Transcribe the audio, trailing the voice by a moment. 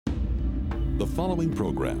The following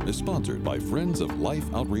program is sponsored by Friends of Life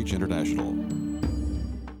Outreach International.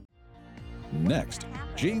 Next,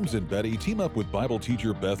 James and Betty team up with Bible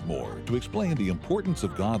teacher Beth Moore to explain the importance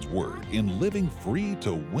of God's Word in living free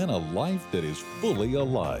to win a life that is fully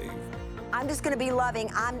alive. I'm just going to be loving.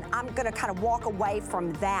 I'm going to kind of walk away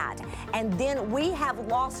from that. And then we have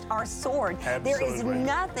lost our sword. Absolutely. There is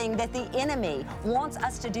nothing that the enemy wants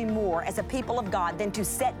us to do more as a people of God than to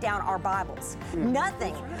set down our Bibles.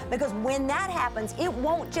 Nothing. Because when that happens, it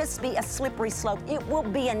won't just be a slippery slope. It will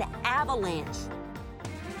be an avalanche.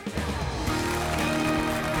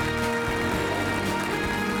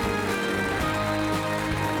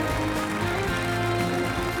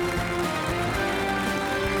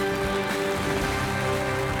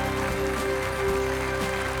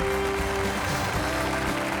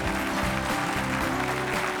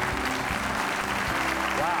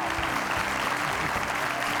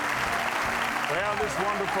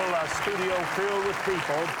 Studio filled with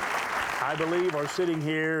people, I believe, are sitting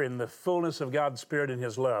here in the fullness of God's Spirit and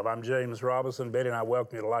His love. I'm James Robison. Betty and I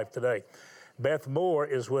welcome you to Life Today. Beth Moore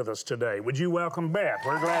is with us today. Would you welcome Beth?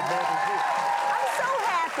 We're glad Beth is here. I'm so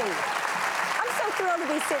happy. I'm so thrilled to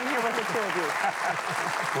be sitting here with the two of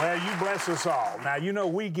you. Well, you bless us all. Now, you know,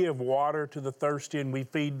 we give water to the thirsty, and we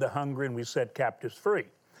feed the hungry, and we set captives free.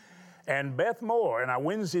 And Beth Moore and our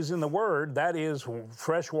Wednesdays in the Word, that is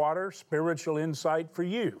fresh water, spiritual insight for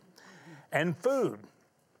you. And food,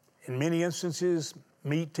 in many instances,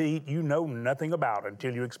 meat to eat you know nothing about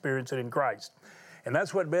until you experience it in Christ. And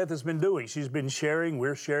that's what Beth has been doing. She's been sharing.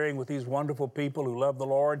 We're sharing with these wonderful people who love the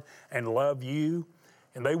Lord and love you,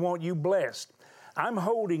 and they want you blessed. I'm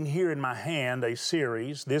holding here in my hand a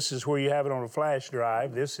series. This is where you have it on a flash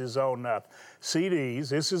drive. This is on CDs.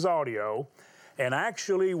 This is audio. And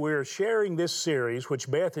actually, we're sharing this series, which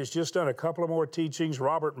Beth has just done a couple of more teachings.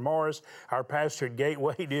 Robert Morris, our pastor at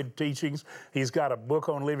Gateway, did teachings. He's got a book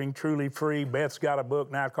on living truly free. Beth's got a book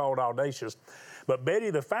now called Audacious. But Betty,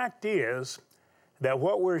 the fact is that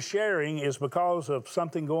what we're sharing is because of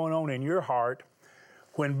something going on in your heart.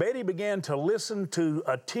 When Betty began to listen to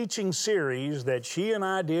a teaching series that she and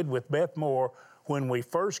I did with Beth Moore when we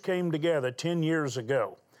first came together 10 years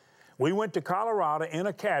ago, we went to Colorado in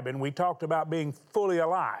a cabin. We talked about being fully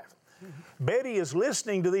alive. Betty is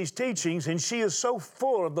listening to these teachings, and she is so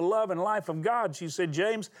full of the love and life of God. She said,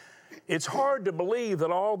 James, it's hard to believe that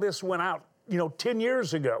all this went out, 10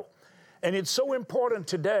 years ago. And it's so important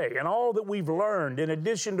today, and all that we've learned, in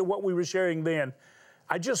addition to what we were sharing then,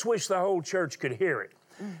 I just wish the whole church could hear it.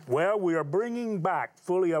 Well, we are bringing back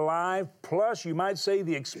Fully Alive, plus you might say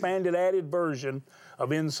the expanded, added version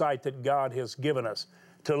of insight that God has given us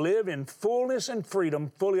to live in fullness and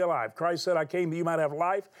freedom, fully alive. Christ said, I came that you might have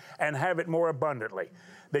life and have it more abundantly,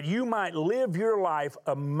 that you might live your life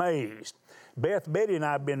amazed. Betty and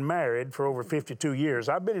I have been married for over 52 years.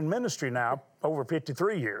 I've been in ministry now over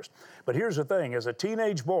 53 years. But here's the thing, as a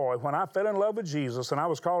teenage boy, when I fell in love with Jesus and I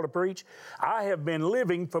was called to preach, I have been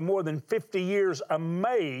living for more than 50 years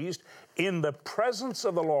amazed in the presence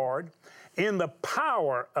of the Lord, in the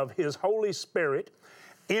power of His Holy Spirit,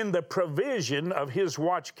 in the provision of His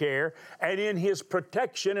watch care, and in His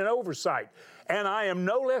protection and oversight. And I am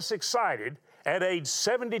no less excited at age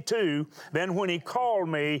 72 than when He called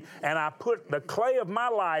me and I put the clay of my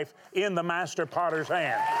life in the master potter's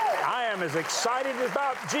hand. I am as excited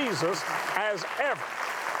about Jesus as ever.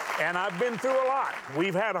 And I've been through a lot.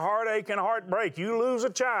 We've had heartache and heartbreak. You lose a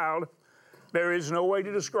child, there is no way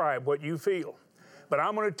to describe what you feel. But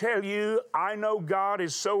I'm going to tell you, I know God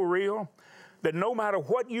is so real that no matter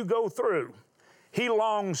what you go through, He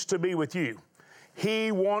longs to be with you.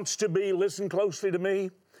 He wants to be, listen closely to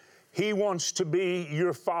me, He wants to be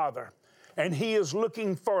your Father. And He is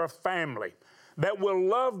looking for a family that will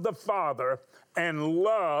love the Father and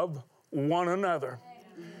love one another.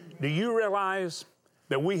 Do you realize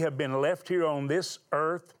that we have been left here on this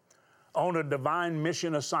earth on a divine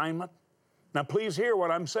mission assignment? Now please hear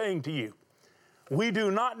what I'm saying to you. We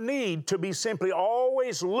do not need to be simply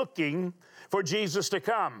always looking for Jesus to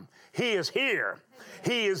come. He is here.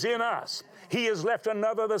 He is in us. He has left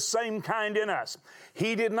another the same kind in us.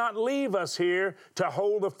 He did not leave us here to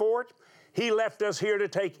hold the fort. He left us here to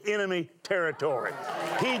take enemy territory.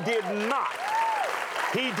 He did not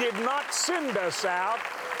send us out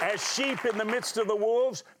as sheep in the midst of the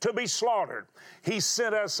wolves to be slaughtered. He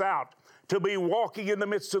sent us out to be walking in the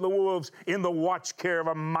midst of the wolves in the watch care of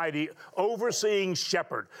a mighty, overseeing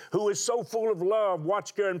shepherd who is so full of love,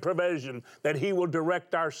 watch care, and provision that He will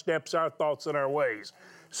direct our steps, our thoughts, and our ways.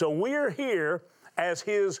 So we're here as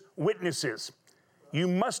His witnesses. You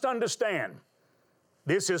must understand,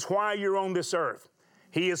 this is why you're on this earth.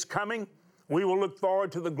 He is coming. We will look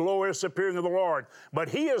forward to the glorious appearing of the Lord. But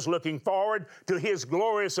He is looking forward to His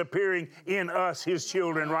glorious appearing in us, His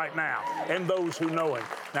children, right now, and those who know Him.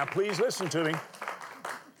 Now, please listen to me.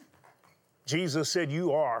 Jesus said,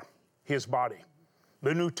 you are His body.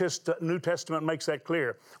 The New Testament makes that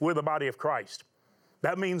clear. We're the body of Christ.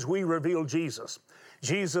 That means we reveal Jesus.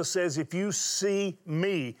 Jesus says, if you see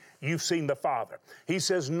me, you've seen the Father. He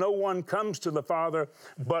says, no one comes to the Father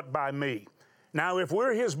but by me. Now, if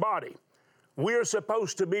we're His body, we're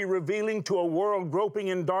supposed to be revealing to a world groping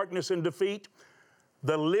in darkness and defeat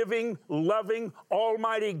the living, loving,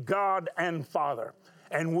 almighty God and Father.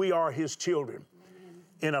 And we are His children.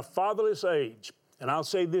 In a fatherless age, and I'll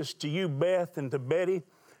say this to you, Beth, and to Betty,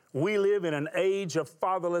 we live in an age of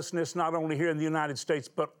fatherlessness, not only here in the United States,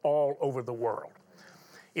 but all over the world.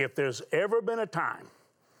 If there's ever been a time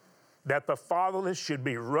that the fatherless should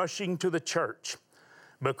be rushing to the church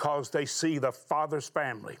because they see the Father's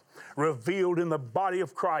family revealed in the body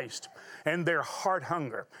of Christ, and their heart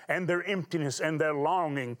hunger and their emptiness and their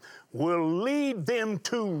longing will lead them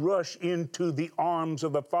to rush into the arms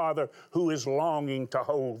of the Father who is longing to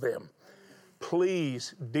hold them.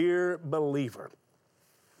 Please, dear believer,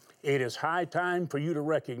 it is high time for you to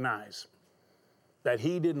recognize that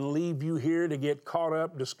He didn't leave you here to get caught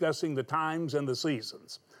up discussing the times and the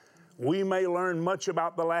seasons. We may learn much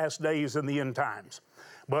about the last days and the end times,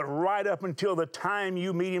 but right up until the time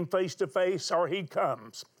you meet Him face to face or He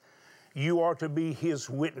comes, you are to be His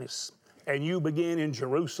witness. And you begin in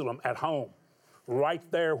Jerusalem at home, right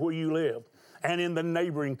there where you live, and in the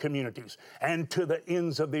neighboring communities, and to the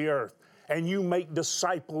ends of the earth. And you make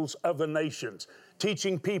disciples of the nations,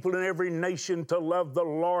 teaching people in every nation to love the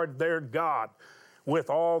Lord their God with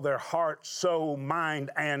all their heart, soul, mind,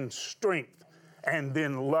 and strength, and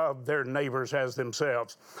then love their neighbors as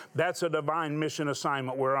themselves. That's a divine mission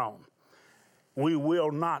assignment we're on. We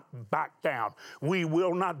will not back down. We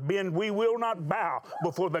will not bend. We will not bow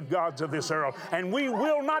before the gods of this earth. And we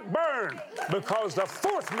will not burn, because the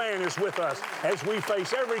fourth man is with us as we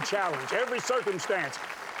face every challenge, every circumstance.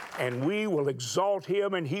 And we will exalt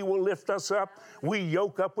Him, and He will lift us up. We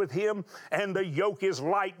yoke up with Him, and the yoke is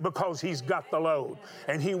light because He's got the load.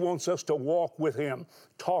 And He wants us to walk with Him,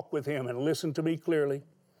 talk with Him, and listen to me clearly.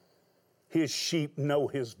 His sheep know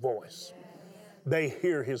His voice. They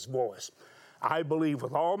hear His voice. I believe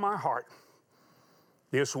with all my heart,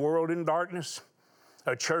 this world in darkness,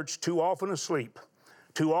 a church too often asleep,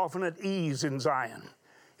 too often at ease in Zion,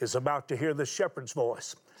 is about to hear the shepherd's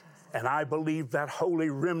voice. And I believe that holy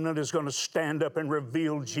remnant is going to stand up and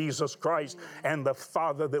reveal Jesus Christ and the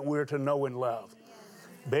Father that we're to know and love.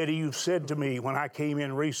 Betty, you've said to me when I came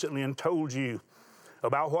in recently and told you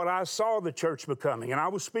about what I saw the church becoming, and I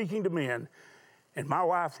was speaking to men, and my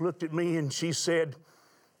wife looked at me and she said,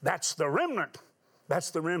 that's the remnant. That's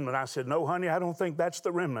the remnant. I said, no, honey, I don't think that's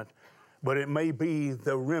the remnant. But it may be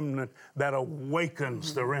the remnant that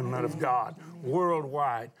awakens the remnant of God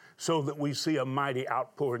worldwide, so that we see a mighty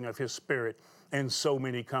outpouring of His Spirit and so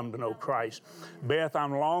many come to know Christ. Beth,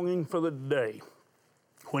 I'm longing for the day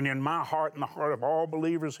when in my heart and the heart of all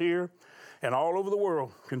believers here and all over the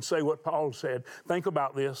world can say what Paul said. Think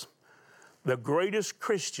about this. The greatest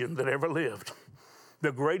Christian that ever lived,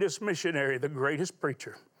 the greatest missionary, the greatest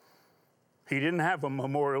preacher, he didn't have a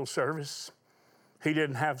memorial service. He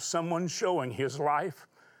didn't have someone showing his life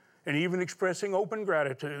and even expressing open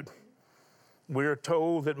gratitude. We're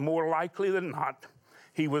told that more likely than not,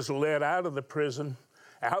 he was led out of the prison,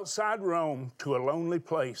 outside Rome, to a lonely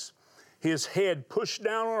place, his head pushed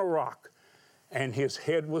down on a rock, and his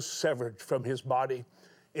head was severed from his body.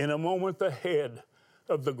 In a moment, the head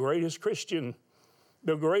of the greatest Christian,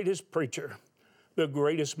 the greatest preacher, the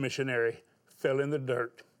greatest missionary fell in the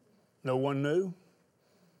dirt. No one knew.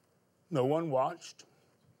 No one watched.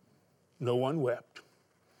 No one wept.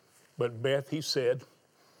 But Beth, he said,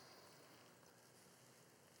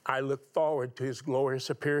 I look forward to His glorious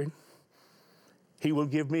appearing. He will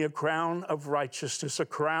give me a crown of righteousness, a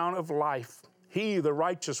crown of life. He, the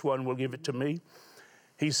righteous one, will give it to me.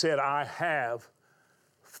 He said, I have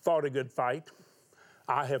fought a good fight.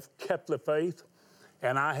 I have kept the faith,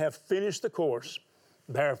 and I have finished the course.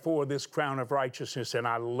 Therefore, this crown of righteousness, and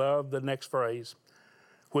I love the next phrase,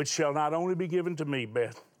 which shall not only be given to me,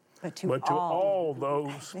 Beth, but to all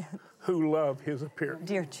those who love His appearing.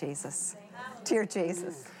 Dear Jesus. Dear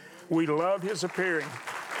Jesus. We love His appearing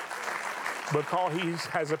because He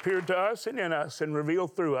has appeared to us and in us and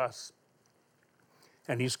revealed through us.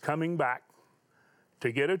 And He's coming back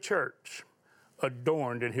to get a church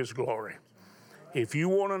adorned in His glory. If you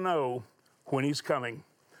want to know when He's coming,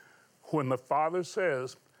 when the Father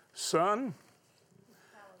says, son,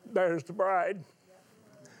 there's the bride.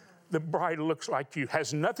 the bride looks like you.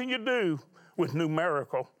 Has nothing to do with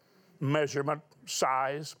numerical measurement,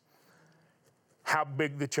 size, how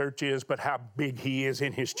big the church is, but how big he is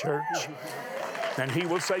in his church. And he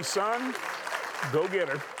will say, son, go get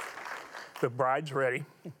her. The bride's ready.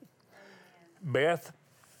 Beth,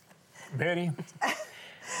 Betty,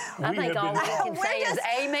 I think all we can say is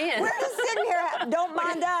amen. We're just sitting here. Don't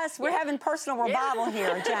mind us. We're having personal revival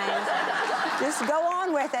here, James. Just go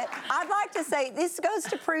on with it. I'd like to say this goes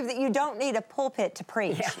to prove that you don't need a pulpit to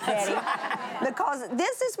preach, Betty. Because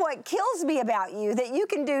this is what kills me about you, that you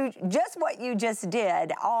can do just what you just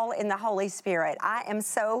did, all in the Holy Spirit. I am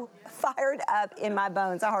so fired up in my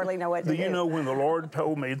bones. I hardly know what to do. You know, when the Lord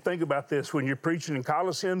told me, think about this, when you're preaching in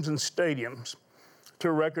coliseums and stadiums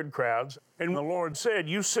to record crowds, and the Lord said,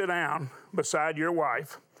 you sit down beside your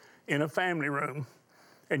wife in a family room,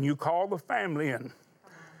 and you call the family in,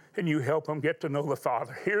 and you help them get to know the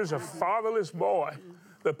Father. Here's a fatherless boy,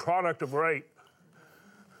 the product of rape,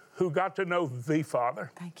 who got to know the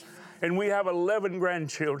Father. Thank you. And we have 11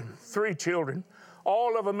 grandchildren, 3 children,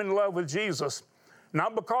 all of them in love with Jesus.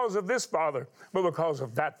 Not because of this father, but because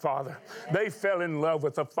of that father. They fell in love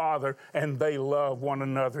with the Father, and they love one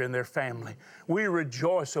another in their family. We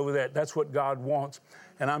rejoice over that. That's what God wants.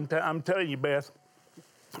 And I'm telling you, Beth,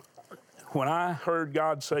 when I heard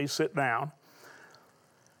God say, sit down,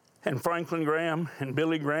 and Franklin Graham and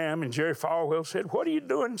Billy Graham and Jerry Falwell said, what are you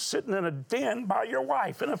doing sitting in a den by your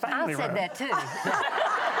wife in a family room? I said that too.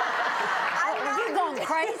 You're going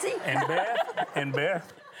crazy. And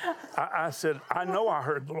Beth, I said, I know I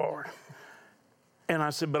heard the Lord. And I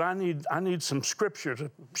said, but I need some scripture to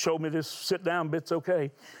show me this sit down bit's okay.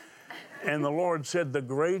 And the Lord said, the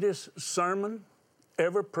greatest sermon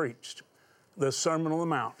ever preached, the Sermon on the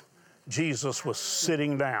Mount, Jesus was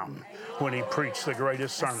sitting down when he preached the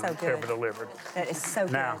greatest sermon ever delivered. That is so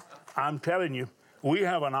good. Now, I'm telling you, we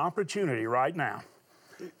have an opportunity right now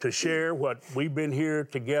to share what we've been here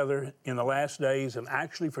together in the last days, and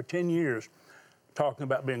actually for 10 years, talking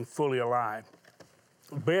about being fully alive.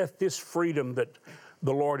 Beth, this freedom that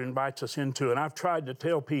the Lord invites us into, and I've tried to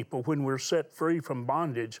tell people when we're set free from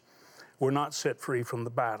bondage, we're not set free from the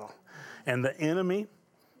battle. And the enemy,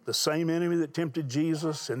 the same enemy that tempted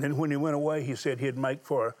Jesus, and then when he went away, he said he'd make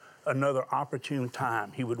for another opportune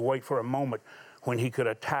time. He would wait for a moment when he could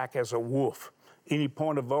attack as a wolf, any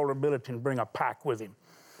point of vulnerability, and bring a pack with him.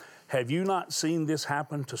 Have you not seen this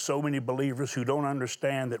happen to so many believers who don't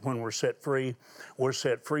understand that when we're set free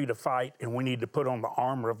to fight, and we need to put on the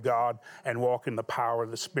armor of God and walk in the power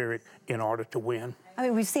of the Spirit in order to win? I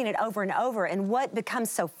mean, we've seen it over and over, and what becomes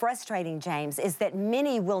so frustrating, James, is that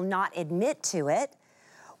many will not admit to it,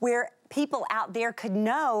 where people out there could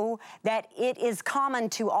know that it is common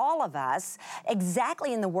to all of us,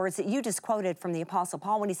 exactly in the words that you just quoted from the Apostle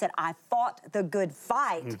Paul when he said, I fought the good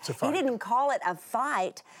fight. It's a fight. He didn't call it a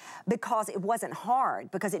fight because it wasn't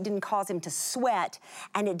hard, because it didn't cause him to sweat,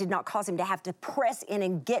 and it did not cause him to have to press in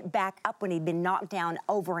and get back up when he'd been knocked down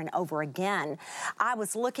over and over again. I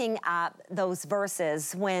was looking at those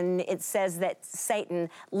verses when it says that Satan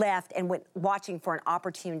left and went watching for an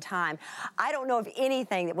opportune time. I don't know of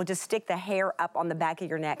anything that will just stick the hair up on the back of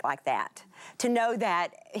your neck like that. To know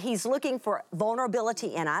that he's looking for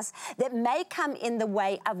vulnerability in us that may come in the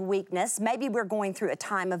way of weakness. Maybe we're going through a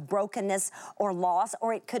time of brokenness or loss,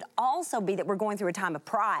 or it could also be that we're going through a time of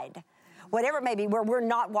pride. Whatever it may be, where we're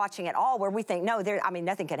not watching at all, where we think, no,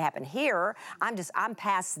 nothing could happen here. I'm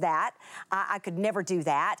past that. I could never do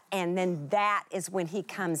that. And then that is when he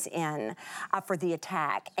comes in for the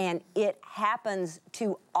attack. And it happens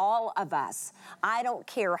to all of us. I don't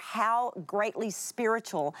care how greatly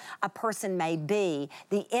spiritual a person may be,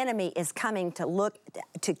 the enemy is coming to look,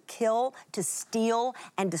 to kill, to steal,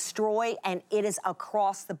 and destroy, and it is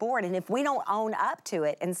across the board. And if we don't own up to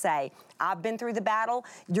it and say, I've been through the battle,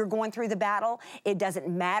 you're going through the battle, it doesn't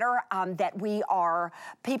matter that we are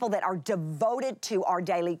people that are devoted to our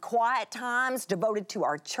daily quiet times, devoted to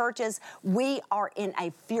our churches. We are in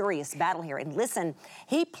a furious battle here. And listen,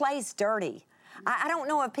 he plays dirty. I don't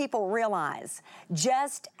know if people realize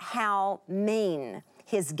just how mean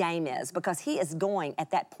his game is, because he is going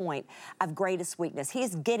at that point of greatest weakness. He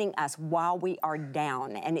is getting us while we are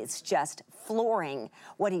down, and it's just flooring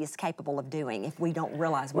what he is capable of doing if we don't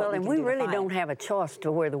realize what we can do. Well, and we really fight. don't have a choice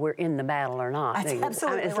to whether we're in the battle or not. That's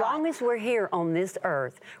absolutely as long as we're here on this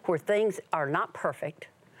earth where things are not perfect,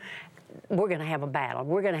 we're going to have a battle.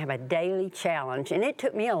 We're going to have a daily challenge. And it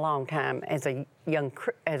took me a long time as a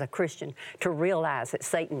as a Christian, to realize that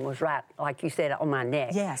Satan was right, like you said, on my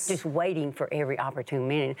neck. Yes. Just waiting for every opportune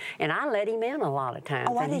minute. And I let him in a lot of times.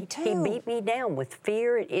 Oh, I and did too. He beat me down with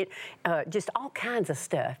fear, just all kinds of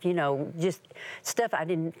stuff, just stuff I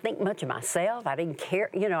didn't think much of myself. I didn't care.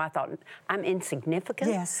 I thought I'm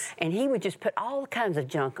insignificant. Yes. And he would just put all kinds of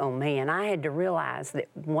junk on me. And I had to realize that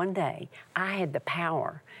one day I had the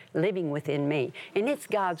power living within me. And it's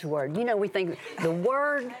God's Word. We think the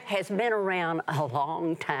Word has been around a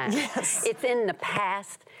long time. Yes. It's in the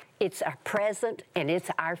past, it's our present, and it's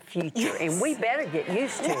our future. Yes. And we better get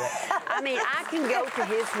used to it. I mean, I can go to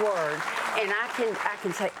His Word and I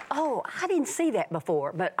can say, oh, I didn't see that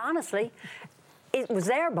before. But honestly, it was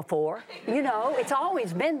there before. It's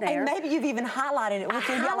always been there. And maybe you've even highlighted it with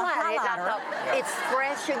your yellow highlighter. I thought, it's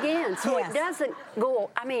fresh again. So Yes. it doesn't go,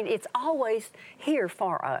 it's always here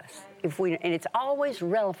for us. And it's always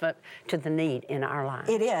relevant to the need in our life.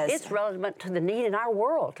 It is. It's relevant to the need in our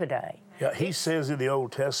world today. Yeah, he says in the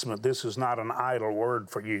Old Testament, this is not an idle word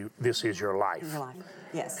for you. This is your life. Your life.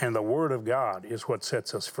 Yes. And the Word of God is what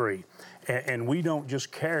sets us free. And we don't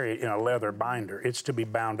just carry it in a leather binder. It's to be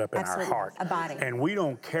bound up in Absolutely. our heart. Abiding. And we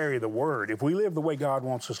don't carry the Word. If we live the way God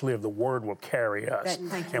wants us to live, the Word will carry us.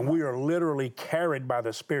 Thank you. And we are literally carried by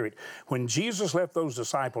the Spirit. When Jesus left those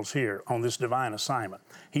disciples here on this divine assignment,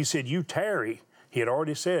 He said, you tarry. He had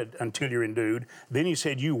already said, until you're endued. Then He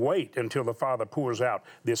said, you wait until the Father pours out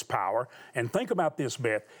this power. And think about this,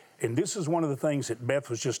 Beth. And this is one of the things that Beth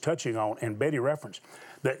was just touching on and Betty referenced.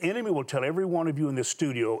 The enemy will tell every one of you in this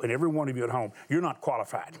studio and every one of you at home, you're not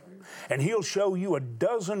qualified. And he'll show you a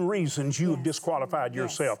dozen reasons you have disqualified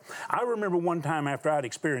yourself. I remember one time after I'd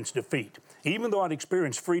experienced defeat, even though I'd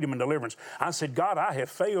experienced freedom and deliverance, I said, God, I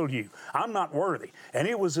have failed you. I'm not worthy. And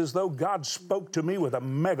it was as though God spoke to me with a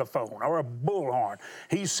megaphone or a bullhorn.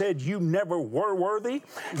 He said, you never were worthy.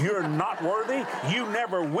 You're not worthy. You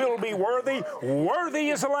never will be worthy. Worthy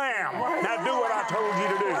is the Lamb. Now do what I told you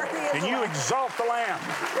to do. And you exalt the Lamb.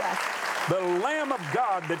 Yes. The Lamb of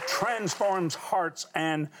God that transforms hearts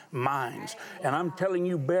and minds. And I'm telling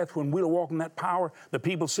you, Beth, when we'll walk in that power, the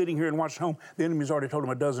people sitting here and watching home, the enemy's already told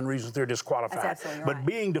them a dozen reasons they're disqualified. That's absolutely But right.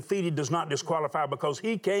 being defeated does not disqualify, because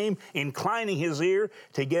He came inclining His ear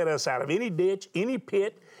to get us out of any ditch, any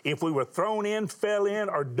pit. If we were thrown in, fell in,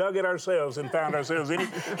 or dug it ourselves and found ourselves in it,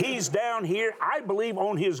 He's down here, I believe,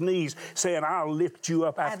 on His knees, saying, I'll lift you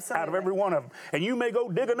up out of every one of them. And you may go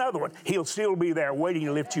dig another one. He'll still be there waiting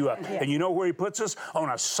to lift you up. Yeah. And you know where He puts us? On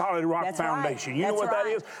a solid rock That's foundation. right. You know That's what that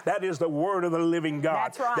right. is? That is the Word of the living God.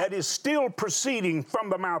 That's right. That is still proceeding from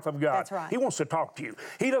the mouth of God. That's right. He wants to talk to you.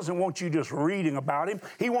 He doesn't want you just reading about Him.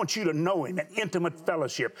 He wants you to know Him in intimate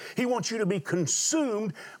fellowship. He wants you to be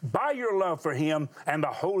consumed by your love for Him and the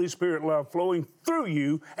Holy Spirit love flowing through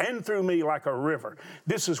you and through me like a river.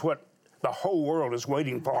 This is what the whole world is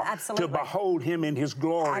waiting for. Absolutely. To behold Him in His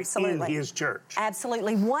glory Absolutely. in His church.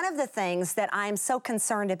 Absolutely. One of the things that I'm so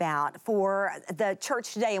concerned about for the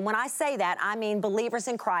church today, and when I say that, I mean believers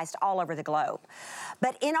in Christ all over the globe.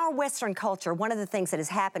 But in our Western culture, one of the things that is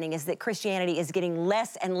happening is that Christianity is getting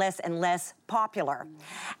less and less and less popular.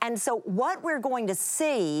 And so what we're going to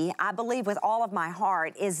see, I believe with all of my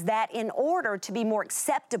heart, is that in order to be more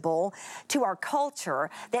acceptable to our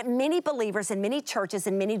culture, that many believers in many churches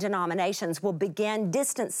and many denominations will begin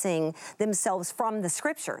distancing themselves from the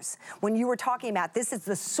Scriptures. When you were talking about this is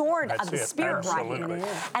the sword That's of the it. Spirit Absolutely. right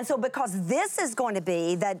here. And so because this is going to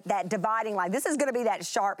be that dividing line, this is going to be that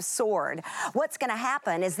sharp sword, what's going to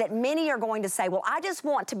happen is that many are going to say, well, I just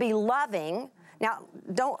want to be loving. Now,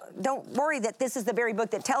 don't worry that this is the very book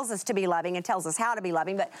that tells us to be loving and tells us how to be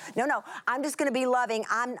loving, but no, I'm just going to be loving.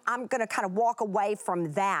 I'm going to kind of walk away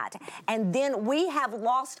from that. And then we have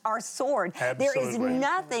lost our sword. Absolutely. There is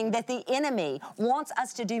nothing that the enemy wants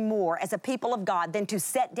us to do more as a people of God than to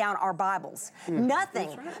set down our Bibles.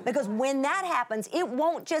 Nothing. Right. Because when that happens, it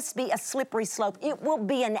won't just be a slippery slope. It will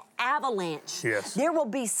be an avalanche. Yes. There will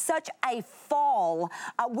be such a fall.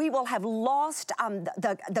 We will have lost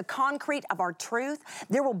the concrete of our truth.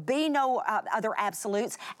 There will be no other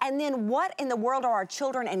absolutes. And then what in the world are our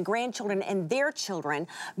children and grandchildren and their children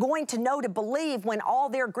going to know to believe when all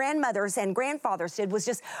their grandmothers and grandfathers did was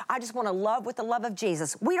just, I just want to love with the love of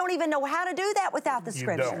Jesus. We don't even know how to do that without the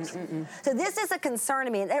Scriptures. So this is a concern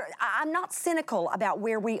to me. I'm not cynical about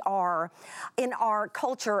where we are in our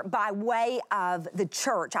culture by way of the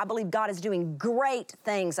church. I believe God is doing great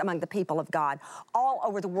things among the people of God all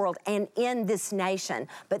over the world and in this nation.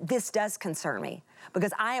 But this does concern me,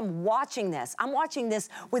 because I am watching this. I'm watching this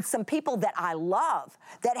with some people that I love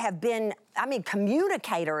that have been,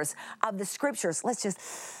 communicators of the Scriptures. Let's just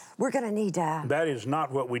we're going to need to... That is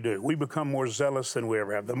not what we do. We become more zealous than we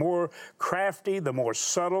ever have. The more crafty, the more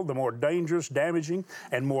subtle, the more dangerous, damaging,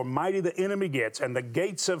 and more mighty the enemy gets, and the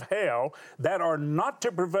gates of hell that are not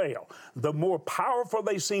to prevail, the more powerful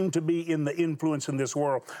they seem to be in the influence in this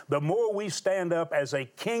world, the more we stand up as a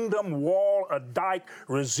kingdom wall, a dike,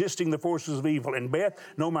 resisting the forces of evil. And Beth,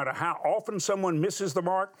 no matter how often someone misses the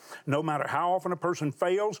mark, no matter how often a person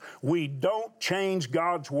fails, we don't change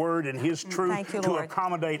God's word and His truth to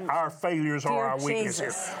accommodate our failures or our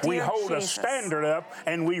weaknesses. We hold a standard up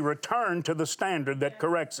and we return to the standard that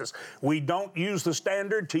corrects us. We don't use the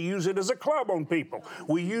standard to use it as a club on people.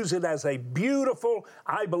 We use it as a beautiful,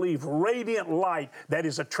 I believe, radiant light that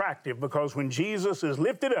is attractive, because when Jesus is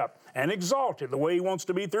lifted up and exalted the way He wants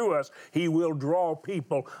to be through us, He will draw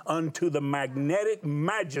people unto the magnetic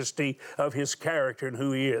majesty of His character and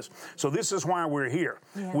who He is. So this is why we're here.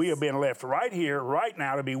 Yes. We have been left right here, right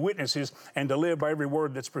now, to be witnesses and to live by every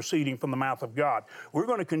word that's proceeding from the mouth of God. We're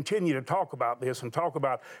going to continue to talk about this and talk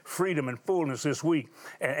about freedom and fullness this week.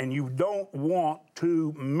 And you don't want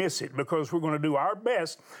to miss it, because we're going to do our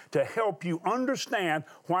best to help you understand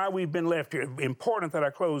why we've been left here. Important that I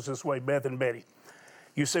close this way, Beth and Betty.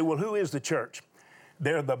 You say, well, who is the church?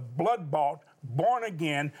 They're the blood-bought,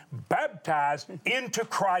 born-again, baptized into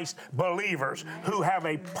Christ believers who have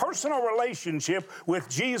a personal relationship with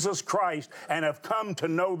Jesus Christ and have come to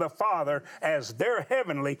know the Father as their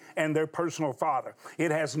heavenly and their personal Father. It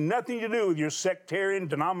has nothing to do with your sectarian,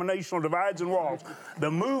 denominational divides and walls. The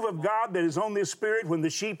move of God that is on this Spirit, when the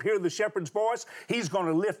sheep hear the shepherd's voice, He's going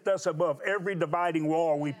to lift us above every dividing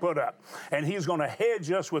wall we put up. And He's going to hedge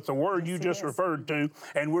us with the word you just referred to,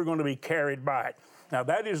 and we're going to be carried by it. Now,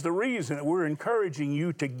 that is the reason that we're encouraging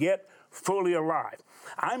you to get fully alive.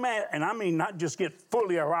 I mean not just get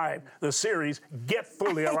fully alive, the series, Get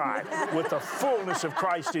Fully Alive, with the fullness of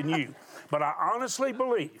Christ in you. But I honestly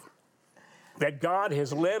believe that God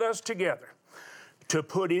has led us together to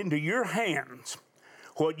put into your hands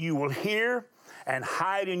what you will hear and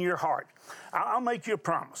hide in your heart. I'll make you a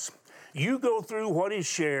promise. You go through what is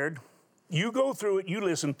shared. You go through it, you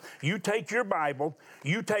listen, you take your Bible,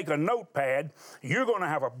 you take a notepad, you're going to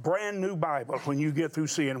have a brand new Bible when you get through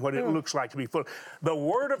seeing what it looks like to be full. The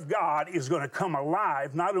Word of God is going to come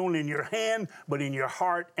alive, not only in your hand, but in your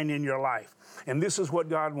heart and in your life. And this is what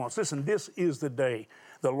God wants. Listen, this is the day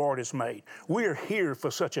the Lord has made. We are here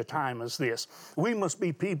for such a time as this. We must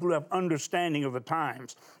be people who have understanding of the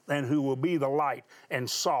times and who will be the light and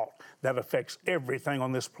salt that affects everything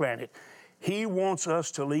on this planet. He wants us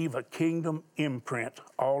to leave a kingdom imprint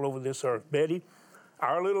all over this earth. Betty,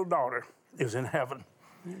 our little daughter is in heaven.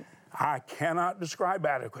 I cannot describe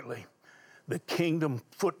adequately the kingdom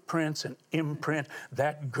footprints and imprint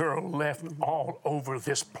that girl left all over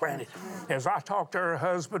this planet. As I talked to her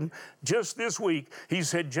husband just this week, he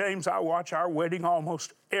said, James, I watch our wedding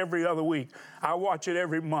almost every other week. I watch it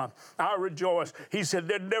every month. I rejoice. He said,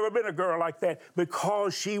 there'd never been a girl like that,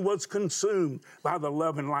 because she was consumed by the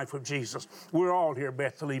love and life of Jesus. We're all here,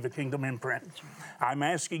 Beth, to leave a kingdom imprint. I'm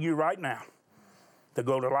asking you right now to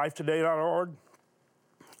go to lifetoday.org,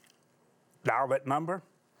 dial that number,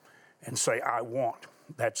 and say, I want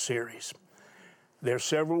that series. There are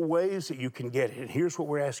several ways that you can get it, and here's what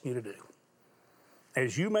we're asking you to do.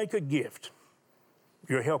 As you make a gift,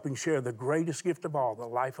 you're helping share the greatest gift of all, the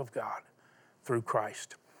life of God, through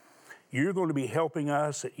Christ. You're going to be helping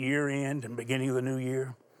us at year end and beginning of the new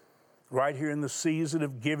year, right here in the season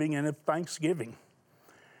of giving and of thanksgiving.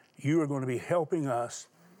 You are going to be helping us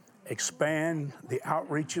expand the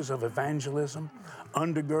outreaches of evangelism,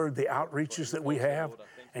 undergird the outreaches that we have,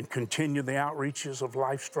 and continue the outreaches of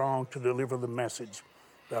Life Strong to deliver the message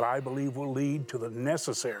that I believe will lead to the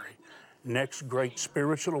necessary next great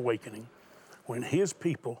spiritual awakening, when His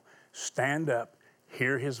people stand up,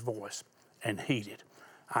 hear His voice, and heed it.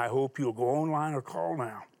 I hope you'll go online or call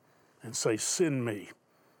now and say, send me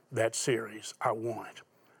that series. I want it,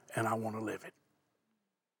 and I want to live it.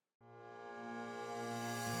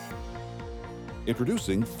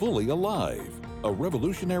 Introducing Fully Alive, a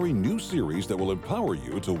revolutionary new series that will empower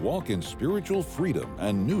you to walk in spiritual freedom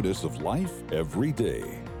and newness of life every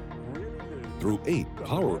day. Through 8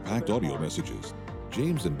 power-packed audio messages,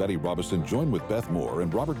 James and Betty Robison join with Beth Moore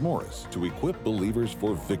and Robert Morris to equip believers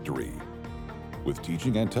for victory. With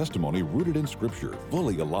teaching and testimony rooted in Scripture,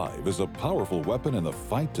 Fully Alive is a powerful weapon in the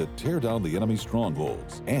fight to tear down the enemy's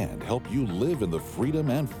strongholds and help you live in the freedom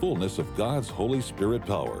and fullness of God's Holy Spirit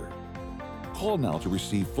power. Call now to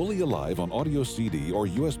receive Fully Alive on audio CD or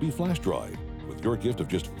USB flash drive with your gift of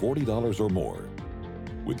just $40 or more.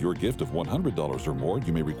 With your gift of $100 or more,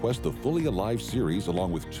 you may request the Fully Alive series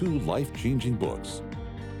along with 2 life-changing books.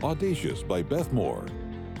 Audacious by Beth Moore,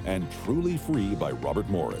 and Truly Free by Robert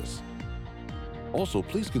Morris. Also,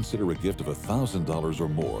 please consider a gift of $1,000 or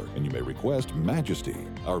more, and you may request Majesty,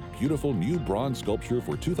 our beautiful new bronze sculpture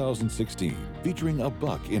for 2016, featuring a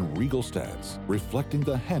buck in regal stance, reflecting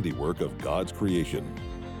the handiwork of God's creation.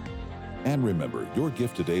 And remember, your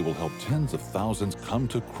gift today will help tens of thousands come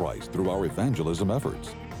to Christ through our evangelism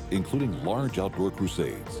efforts, including large outdoor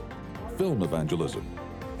crusades, film evangelism,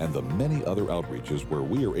 and the many other outreaches where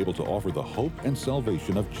we are able to offer the hope and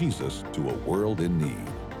salvation of Jesus to a world in need.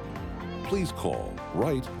 Please call,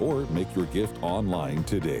 write, or make your gift online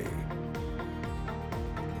today.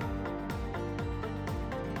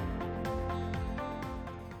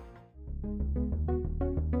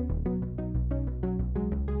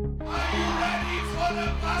 Are you ready for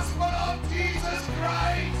the gospel of Jesus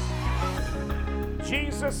Christ?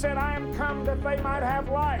 Jesus said, I am come that they might have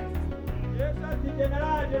life,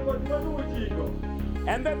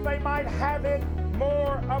 and that they might have it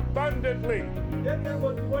more abundantly.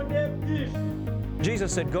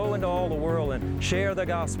 Jesus said, go into all the world and share the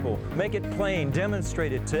gospel. Make it plain,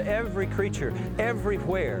 demonstrate it to every creature,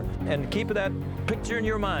 everywhere. And keep that picture in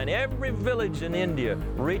your mind. Every village in India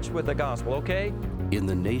reached with the gospel, okay? In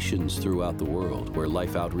the nations throughout the world where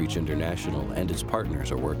Life Outreach International and its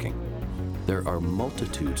partners are working, there are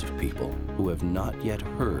multitudes of people who have not yet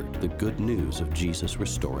heard the good news of Jesus'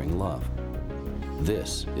 restoring love.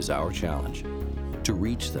 This is our challenge, to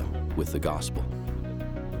reach them with the gospel.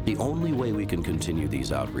 The only way we can continue these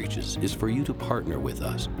outreaches is for you to partner with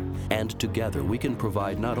us, and together we can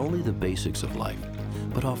provide not only the basics of life,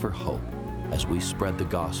 but offer hope as we spread the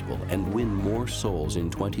gospel and win more souls in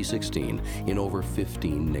 2016 in over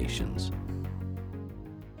 15 nations.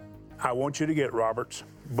 I want you to get Robert's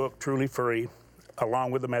book, Truly Free,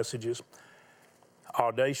 along with the messages.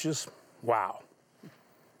 Audacious, wow.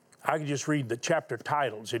 I could just read the chapter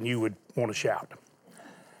titles and you would want to shout.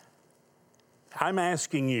 I'm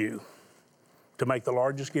asking you to make the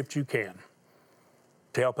largest gift you can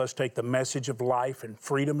to help us take the message of life and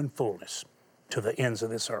freedom and fullness to the ends of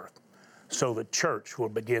this earth so the church will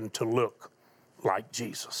begin to look like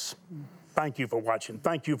Jesus. Thank you for watching.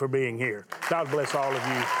 Thank you for being here. God bless all of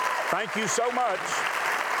you. Thank you so much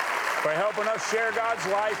for helping us share God's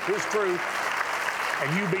life, His truth,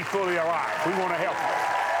 and you be fully alive. We want to help you.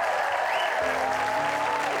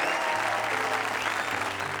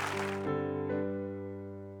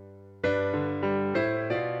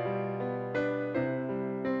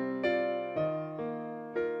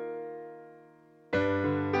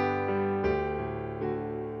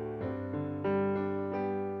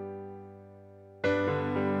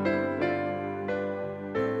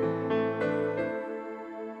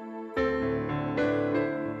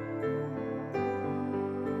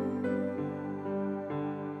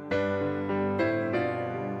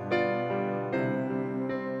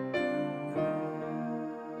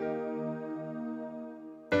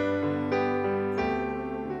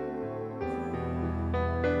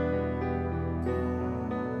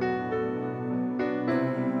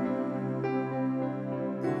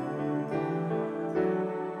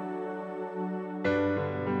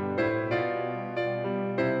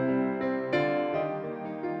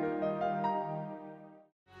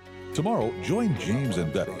 Tomorrow, join James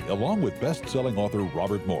and Betty, along with best-selling author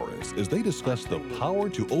Robert Morris, as they discuss the power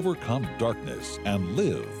to overcome darkness and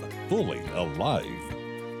live fully alive.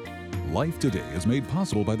 Life Today is made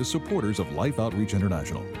possible by the supporters of Life Outreach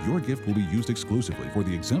International. Your gift will be used exclusively for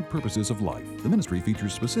the exempt purposes of life. The ministry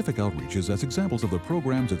features specific outreaches as examples of the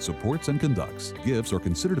programs it supports and conducts. Gifts are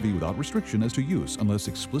considered to be without restriction as to use unless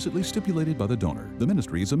explicitly stipulated by the donor. The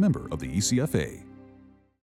ministry is a member of the ECFA.